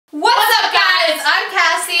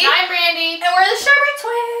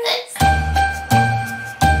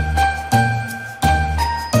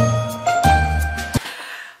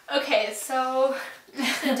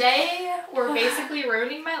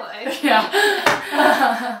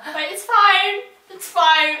But it's fine. It's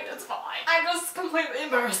fine. It's fine. I'm just completely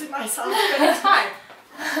embarrassing myself, but it's fine.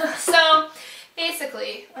 So,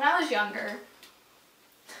 basically, when I was younger,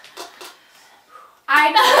 I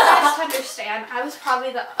need you guys to understand, I was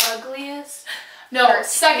probably the ugliest. No,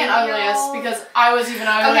 second ugliest, because I was even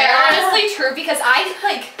uglier. Okay, honestly true, because I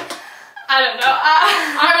don't know.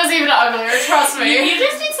 I was even uglier, trust me. You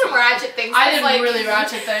just did some ratchet things. I did really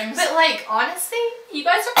ratchet things. But like, honestly, you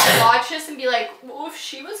guys are gonna watch this and be like, well, if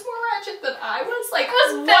she was more ratchet than I was, like,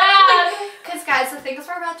 it was bad. Because guys, the things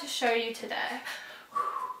we're about to show you today.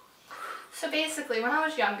 So basically, when I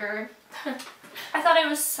was younger, I thought it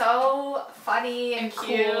was so funny and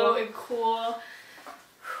cute and cool.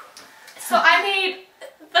 So I made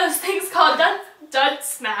those things called dud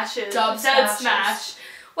smashes. Dud smash.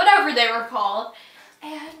 Whatever they were called.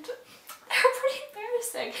 And they're pretty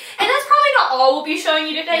embarrassing. And that's probably not all we'll be showing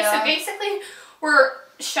you today. Yeah. So basically, we're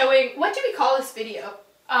showing, what do we call this video?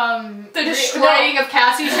 The destroying of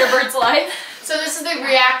Cassi Sherbert's life. So this is the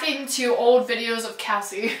reacting to old videos of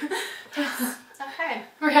Cassi. Okay.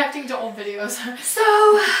 Reacting to old videos. So,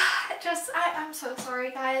 I'm so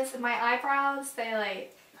sorry guys. My eyebrows, they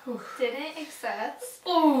like, didn't exist.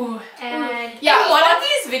 Ooh. And yeah, in one of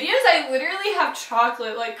these videos, I literally have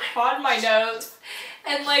chocolate like on my nose.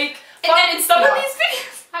 And like, and then in some of these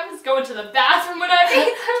videos, I was going to the bathroom when I made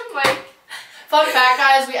them. Like, fun fact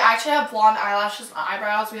guys, we actually have blonde eyelashes and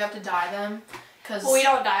eyebrows. We have to dye them. Well, we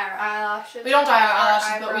don't dye our eyelashes. We don't dye our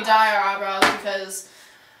eyelashes, but we dye our eyebrows because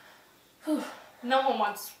no one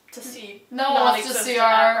wants to see. No one wants to see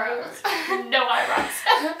our eyebrows. No eyebrows.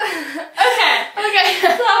 Okay.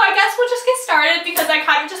 So I guess we'll just get started because I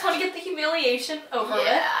kind of just want to get the humiliation over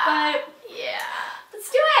with. But yeah,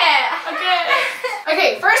 let's do it.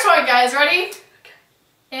 Okay, first one, guys. Ready?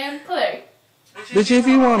 And play. Bitch, if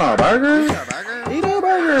you want a burger, eat a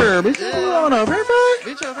burger. Bitch, if you want a french fry,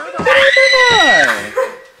 eat a french fry.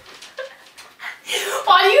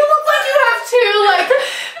 Why do you look like you have two, like,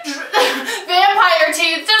 vampire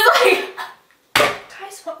teeth? Just like...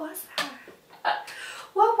 Guys, what was that?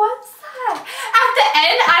 What was that? At the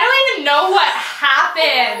end, I don't even know what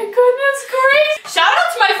happened. Oh my goodness gracious. Shout out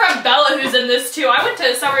to my friend Bella who's in this too. I went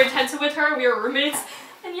to summer intensive with her. We were roommates.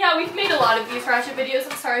 And yeah, we've made a lot of these ratchet videos.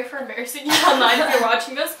 I'm sorry for embarrassing you online if you're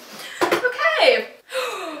watching this. Okay.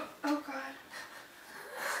 Oh god.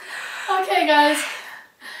 Okay guys.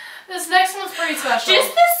 This next one's pretty special.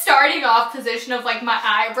 Just the starting off position of like my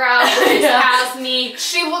eyebrows has me.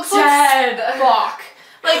 She looks dead. Like Spock.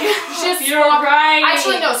 Like she's Spock. Right.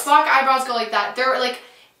 Actually no, Spock eyebrows go like that. They're like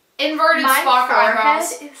inverted Spock eyebrows. My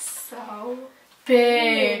forehead is so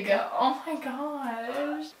big. Oh my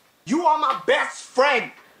gosh. You are my best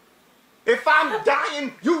friend. If I'm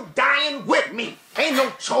dying, you dying with me. Ain't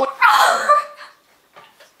no choice.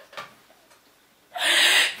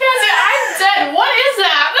 Cassi, I'm dead. What is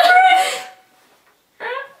that?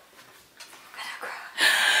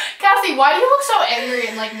 Cassi, why do you look so angry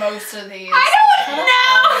in like most of these? I don't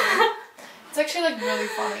know. It's actually like really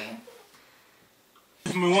funny.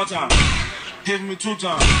 Hit me one time. Hit me two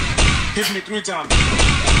times. Hit me three times.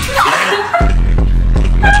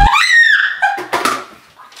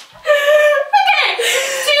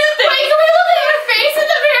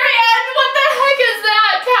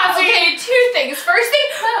 First thing,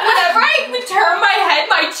 whenever I would turn my head,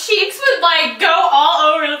 my cheeks would like go all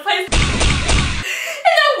over the place.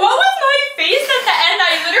 And then what was my face at the end?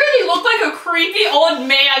 I literally looked like a creepy old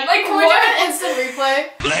man. Like, can we do an instant replay?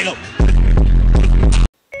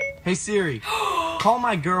 Hey Siri, call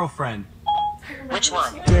my girlfriend. Which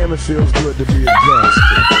one? Damn, it feels good to be a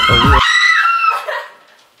gangster.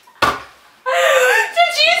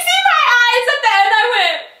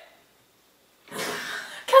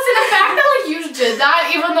 Did that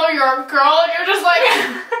even though you're a girl and you're just like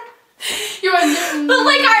you're a but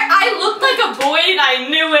like I looked like a boy and I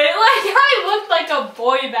knew it. Like I looked like a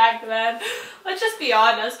boy back then. Let's just be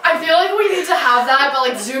honest. I feel like we need to have that but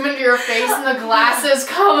like zoom into your face and the glasses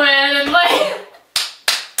come in and like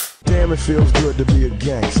damn, it feels good to be a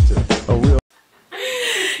gangster. A real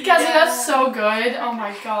Cassi, that's so good. Oh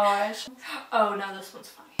my gosh. Oh no, this one's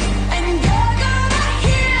funny.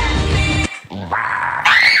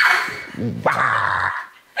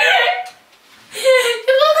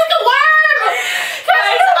 You look like a worm!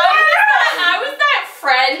 Guys, I was that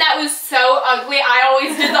friend that was so ugly. I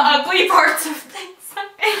always did the ugly parts of things.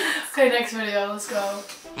 Okay, next video, let's go.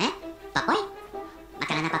 Papoy?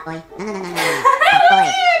 Makalana papoy? No. Papoy.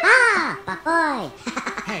 Ah, papoy.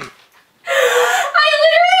 Hey. I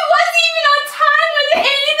literally wasn't even on time with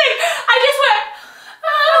anything. I just went,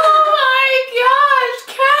 oh my gosh,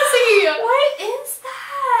 Cassi. What is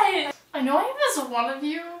that? I I know I have this one of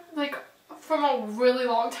you, like, from a really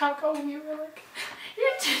long time ago when you were like,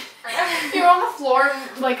 you were on the floor,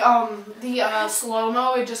 and, like, the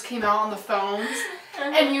slow-mo, it just came out on the phones,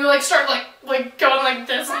 and you, like, started, like going like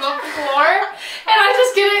this on the floor, and I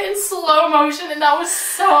just get it in slow motion, and that was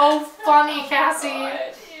so funny, Cassie.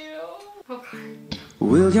 Okay.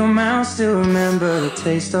 Will your mouth still remember the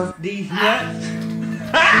taste of these nuts?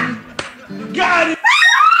 Got it!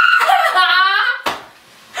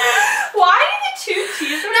 Why do the two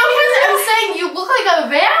T's? No, because I'm saying you look like a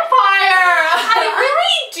vampire! I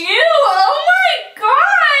really do! Oh my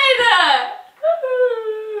god!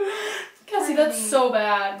 Cassie, that's so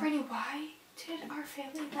bad. Brandi, why did our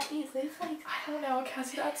family let me live like that? I don't know,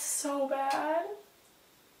 Cassie, that's so bad.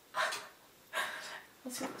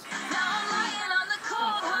 Let's see this one.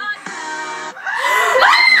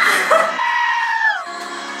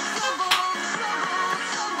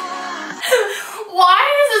 Why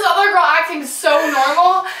is this other girl acting so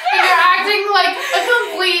normal and you're acting like a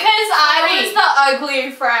complete Because I was the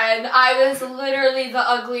ugly friend. I was literally the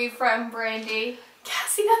ugly friend, Brandi.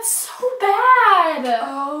 Cassie, that's so bad.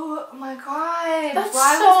 Oh my god. That's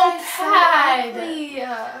Why so was bad. I so ugly?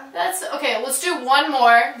 That's okay. Let's do one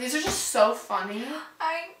more. These are just so funny.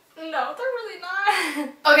 No, they're really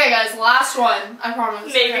not. Okay, guys, last one. I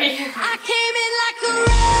promise. Maybe. Okay. I came in like a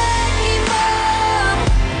wrecking ball.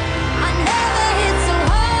 I never hit so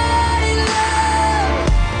hard in love.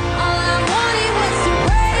 All I wanted was to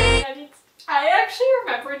break. I actually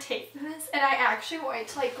remember taking this and I actually wanted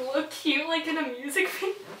to like look cute like in a music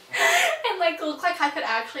video and like look like I could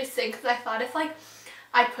actually sing because I thought if like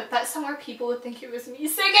I put that somewhere people would think it was me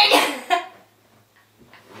singing.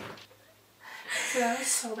 That was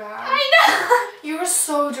so bad. I know. You were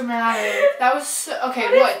so dramatic. That was so,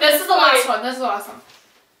 okay. What is This is the last this? one. This is the last one.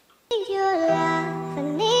 I need your love, I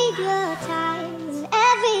need your time. When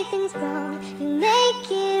everything's wrong, you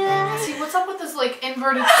make it right. See, what's up with this like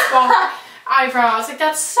inverted skull eyebrows? Like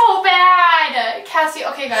that's so bad. Cassie,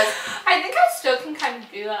 okay, guys. I think I still can kind of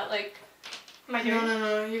do that. Like, am I doing?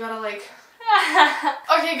 No. You gotta like.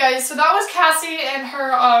 Okay, guys. So that was Cassie and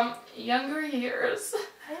her younger years.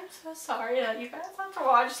 I'm so sorry that you guys have to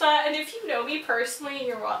watch that. And if you know me personally and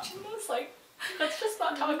you're watching this, like, let's just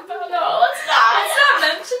not talk about it. No, let's not. Let's not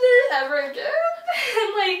mention it ever again.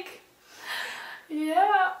 And like,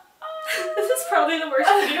 Yeah. this is probably the worst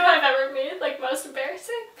video I've ever made. Like, most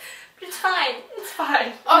embarrassing. But it's fine. It's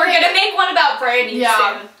fine. We're gonna make one about Brandi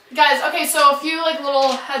soon. Guys, okay, so a few like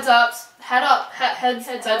little heads up.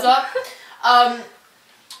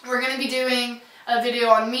 We're gonna be doing a video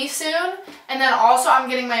on me soon, and then also I'm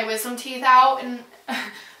getting my wisdom teeth out and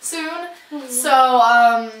soon. So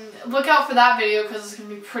look out for that video because it's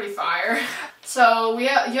gonna be pretty fire. So you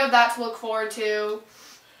have that to look forward to.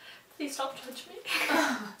 Please don't judge me.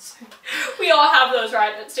 We all have those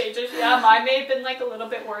right stages. Yeah, mine may have been like a little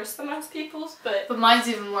bit worse than most people's, but mine's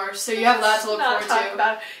even worse. So you have that to look forward to.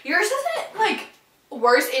 About it. Yours isn't like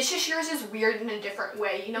worse. It's just yours is weird in a different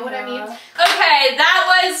way. You know what I mean? Okay,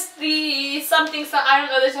 that was the something. So I don't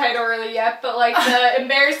know the title really yet, but like the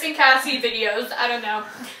embarrassing Cassie videos. I don't know.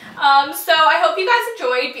 So I hope you guys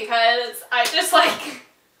enjoyed because I just like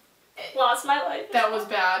lost my life. That was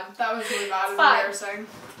bad. That was really bad and Fine. embarrassing.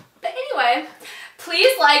 But anyway,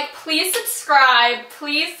 please like, please subscribe,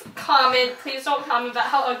 please comment. Please don't comment about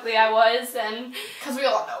how ugly I was, and because we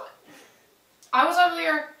all know it. I was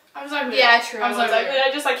uglier. Yeah, true. I was uglier.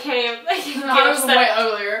 I just can't even. I was way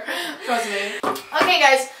uglier. Trust me. Okay,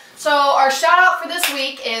 guys. So our shout out for this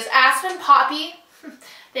week is Aspen Poppy.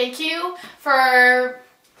 Thank you for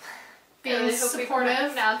being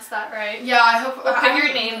supportive. Pronounce that right. Yeah, I hope. We'll put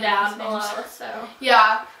your name down below. So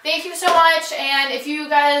yeah, thank you so much. And if you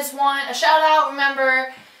guys want a shout out,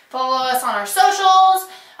 remember follow us on our socials.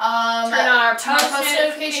 Turn on our post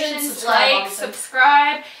notifications, like,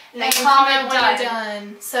 subscribe, and then comment when you're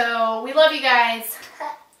done. So we love you guys.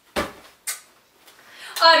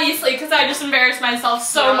 Obviously, because I just embarrassed myself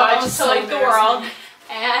so much to like the world.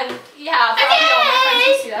 And yeah, probably all my friends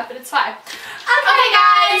will see that, but it's fine. Okay,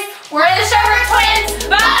 guys, we're the Sherbert twins.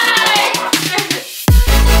 Bye!